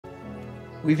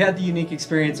We've had the unique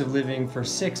experience of living for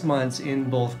 6 months in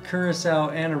both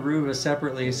Curacao and Aruba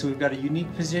separately, so we've got a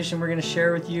unique position we're going to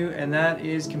share with you, and that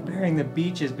is comparing the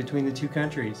beaches between the two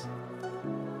countries.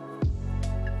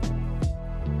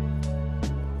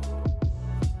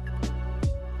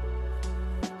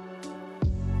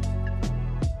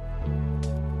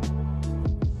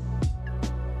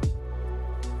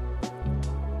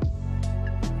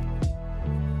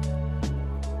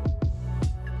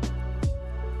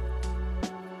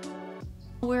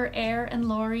 We're Air and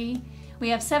Lori. We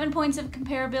have 7 points of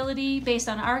comparability based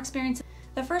on our experience.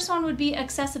 The first one would be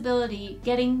accessibility,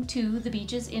 getting to the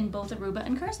beaches in both Aruba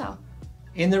and Curacao.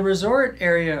 In the resort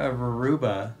area of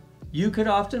Aruba, you could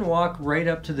often walk right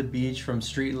up to the beach from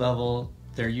street level.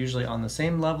 They're usually on the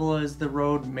same level as the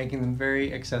road, making them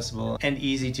very accessible and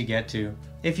easy to get to.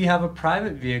 If you have a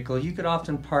private vehicle, you could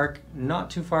often park not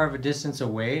too far of a distance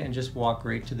away and just walk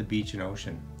right to the beach and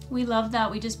ocean. We love that.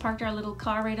 We just parked our little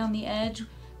car right on the edge,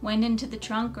 went into the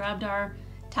trunk, grabbed our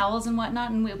towels and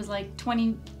whatnot, and it was like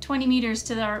 20 meters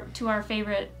to our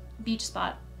favorite beach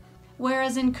spot.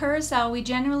 Whereas in Curacao, we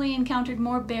generally encountered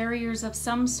more barriers of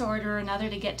some sort or another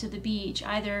to get to the beach.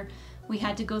 Either we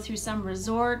had to go through some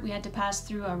resort, we had to pass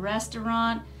through a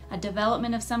restaurant, a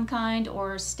development of some kind,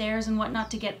 or stairs and whatnot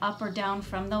to get up or down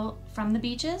from the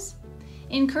beaches.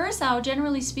 In Curacao,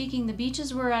 generally speaking, the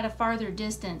beaches were at a farther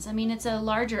distance. I mean, it's a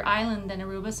larger island than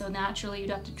Aruba, so naturally you'd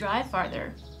have to drive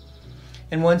farther.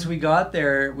 And once we got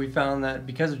there, we found that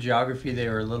because of geography, they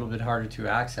were a little bit harder to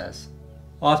access.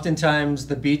 Oftentimes,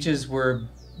 the beaches were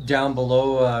down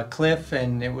below a cliff,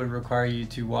 and it would require you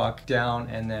to walk down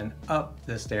and then up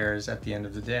the stairs at the end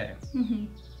of the day. Mm-hmm.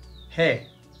 Hey,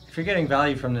 if you're getting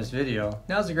value from this video,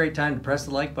 now's a great time to press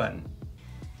the like button.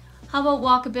 How about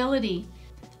walkability?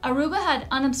 Aruba had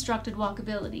unobstructed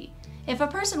walkability. If a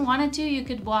person wanted to, you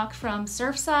could walk from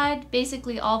Surfside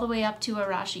basically all the way up to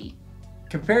Arashi.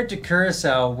 Compared to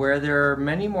Curacao, where there are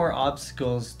many more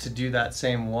obstacles to do that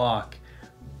same walk,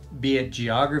 be it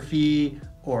geography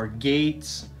or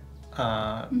gates,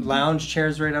 lounge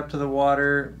chairs right up to the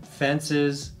water,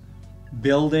 fences,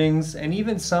 buildings, and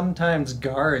even sometimes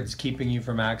guards keeping you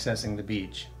from accessing the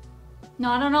beach.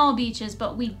 Not on all beaches,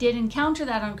 but we did encounter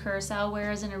that on Curacao,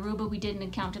 whereas in Aruba we didn't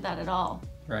encounter that at all.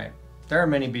 Right. There are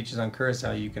many beaches on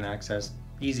Curacao you can access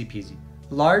easy peasy.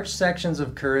 Large sections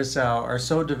of Curacao are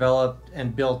so developed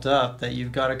and built up that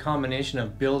you've got a combination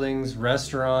of buildings,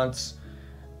 restaurants,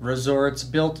 resorts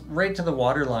built right to the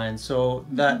waterline. So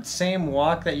that same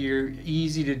walk that you're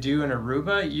easy to do in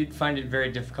Aruba, you'd find it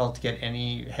very difficult to get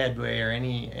any headway or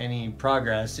any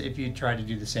progress if you try to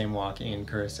do the same walk in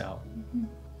Curacao. Mm-hmm.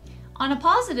 On a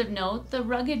positive note, the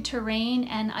rugged terrain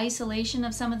and isolation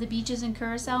of some of the beaches in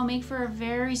Curacao make for a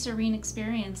very serene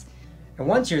experience. And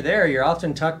once you're there, you're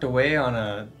often tucked away on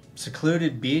a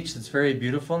secluded beach that's very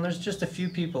beautiful, and there's just a few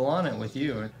people on it with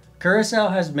you. Curacao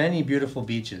has many beautiful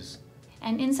beaches.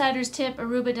 An insider's tip,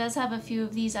 Aruba does have a few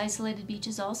of these isolated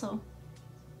beaches also.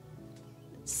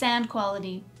 Sand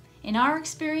quality. In our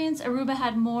experience, Aruba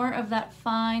had more of that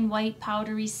fine, white,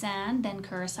 powdery sand than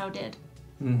Curacao did.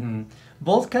 Mm-hmm.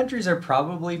 Both countries are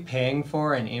probably paying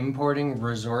for and importing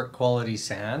resort quality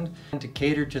sand to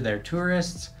cater to their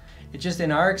tourists. It's just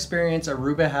in our experience,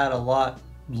 Aruba had a lot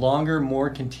longer, more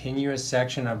continuous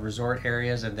section of resort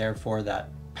areas and therefore that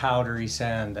powdery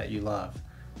sand that you love.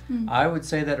 I would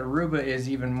say that Aruba is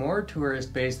even more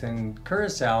tourist based than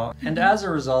Curacao, and as a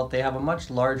result they have a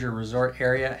much larger resort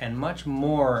area and much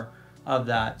more of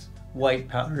that white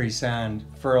powdery sand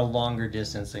for a longer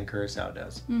distance than Curacao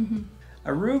does.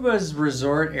 Aruba's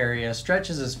resort area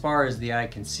stretches as far as the eye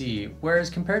can see, whereas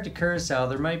compared to Curacao,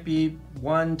 there might be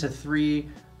 1 to 3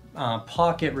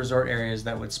 pocket resort areas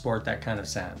that would sport that kind of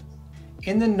sand.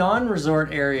 In the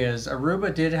non-resort areas,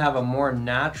 Aruba did have a more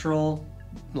natural,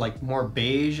 like more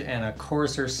beige and a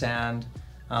coarser sand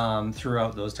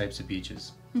throughout those types of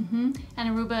beaches. And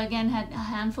Aruba again had a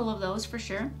handful of those for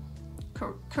sure.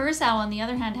 Curacao on the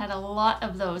other hand had a lot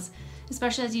of those.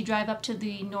 Especially as you drive up to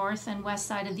the north and west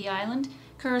side of the island.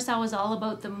 Curacao was all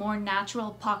about the more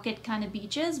natural pocket kind of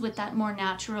beaches with that more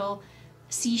natural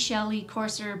seashell-y,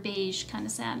 coarser beige kind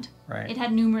of sand. Right. It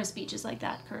had numerous beaches like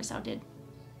that, Curacao did.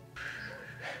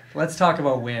 Let's talk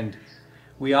about wind.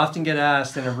 We often get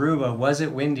asked in Aruba, was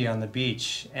it windy on the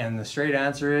beach? And the straight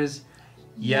answer is,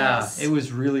 yeah, yes. It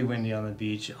was really windy on the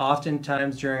beach.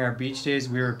 Oftentimes during our beach days,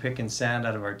 we were picking sand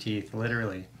out of our teeth,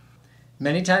 literally.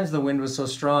 Many times the wind was so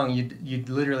strong, you'd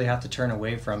literally have to turn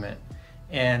away from it.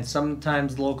 And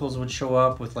sometimes locals would show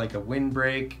up with like a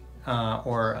windbreak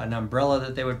or an umbrella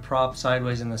that they would prop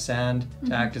sideways in the sand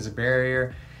to act as a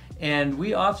barrier. And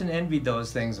we often envied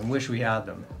those things and wish we had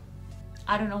them.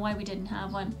 I don't know why we didn't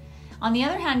have one. On the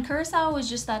other hand, Curacao was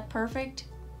just that perfect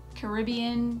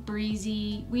Caribbean,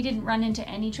 breezy. We didn't run into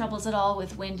any troubles at all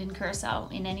with wind in Curacao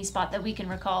in any spot that we can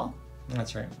recall.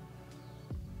 That's right.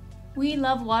 We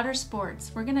love water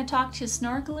sports. We're going to talk to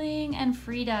snorkeling and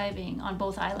freediving on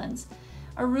both islands.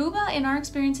 Aruba, in our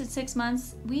experience at 6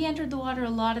 months, we entered the water a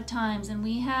lot of times and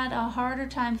we had a harder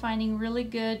time finding really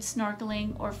good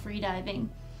snorkeling or freediving.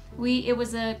 It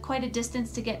was quite a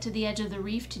distance to get to the edge of the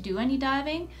reef to do any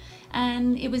diving,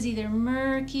 and it was either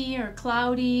murky or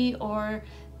cloudy or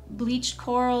bleached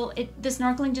coral. The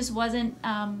snorkeling just wasn't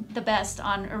the best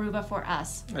on Aruba for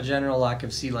us. A general lack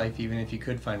of sea life, even if you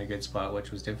could find a good spot,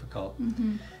 which was difficult.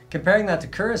 Mm-hmm. Comparing that to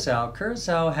Curacao,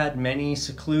 Curacao had many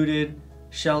secluded,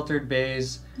 sheltered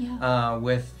bays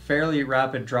with fairly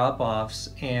rapid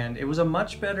drop-offs, and it was a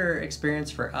much better experience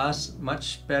for us,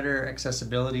 much better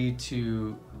accessibility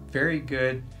to very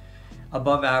good,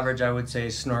 above average, I would say,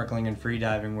 snorkeling and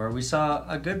freediving, where we saw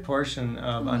a good portion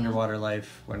of underwater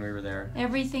life when we were there.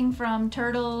 Everything from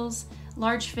turtles,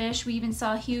 large fish, we even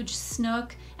saw huge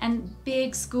snook, and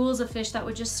big schools of fish that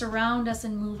would just surround us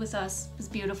and move with us. It was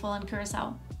beautiful in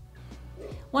Curacao.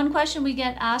 One question we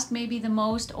get asked maybe the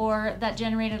most, or that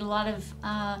generated a lot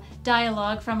of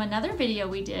dialogue from another video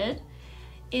we did,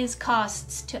 is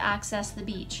costs to access the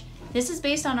beach. This is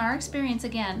based on our experience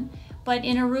again, but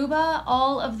in Aruba,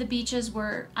 all of the beaches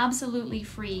were absolutely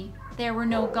free. There were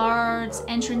no guards,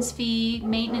 entrance fee,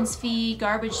 maintenance fee,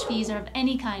 garbage fees of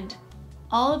any kind.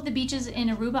 All of the beaches in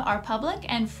Aruba are public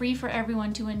and free for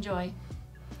everyone to enjoy.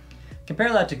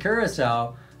 Compare that to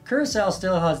Curacao. Curacao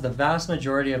still has the vast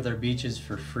majority of their beaches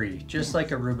for free, just like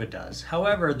Aruba does.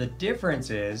 However, the difference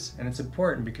is, and it's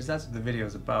important because that's what the video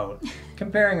is about,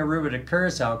 comparing Aruba to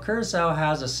Curacao, Curacao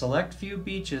has a select few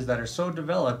beaches that are so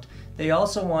developed, they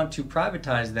also want to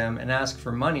privatize them and ask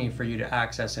for money for you to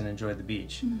access and enjoy the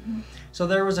beach. Mm-hmm. So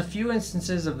there was a few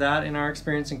instances of that in our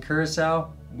experience in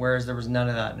Curacao, whereas there was none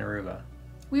of that in Aruba.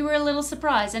 We were a little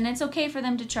surprised, and it's okay for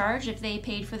them to charge if they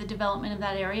paid for the development of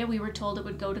that area. We were told it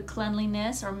would go to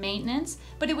cleanliness or maintenance,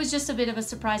 but it was just a bit of a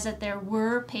surprise that there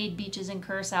were paid beaches in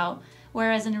Curacao,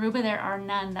 whereas in Aruba there are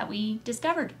none that we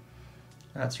discovered.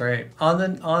 That's right.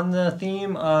 On the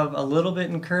theme of a little bit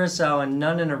in Curacao and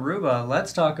none in Aruba,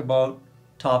 let's talk about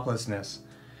toplessness.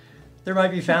 There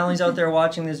might be families out there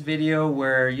watching this video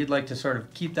where you'd like to sort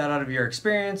of keep that out of your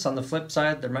experience. On the flip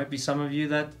side, there might be some of you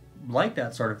that like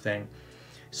that sort of thing.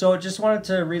 So just wanted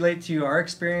to relate to you our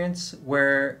experience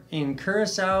where in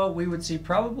Curacao we would see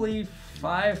probably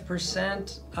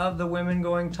 5% of the women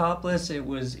going topless. It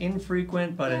was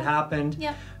infrequent, but it happened.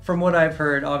 Yep. From what I've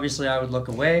heard, obviously I would look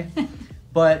away.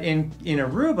 But in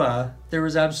Aruba, there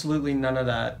was absolutely none of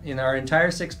that. In our entire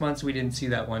 6 months, we didn't see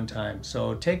that one time.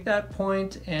 So take that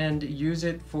point and use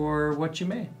it for what you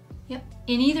may. Yep.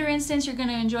 In either instance, you're going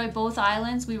to enjoy both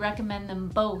islands. We recommend them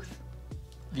both.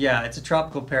 Yeah, it's a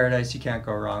tropical paradise. You can't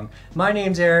go wrong. My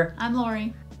name's Air. I'm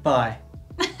Lori. Bye.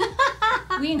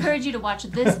 We encourage you to watch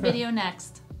this video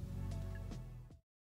next.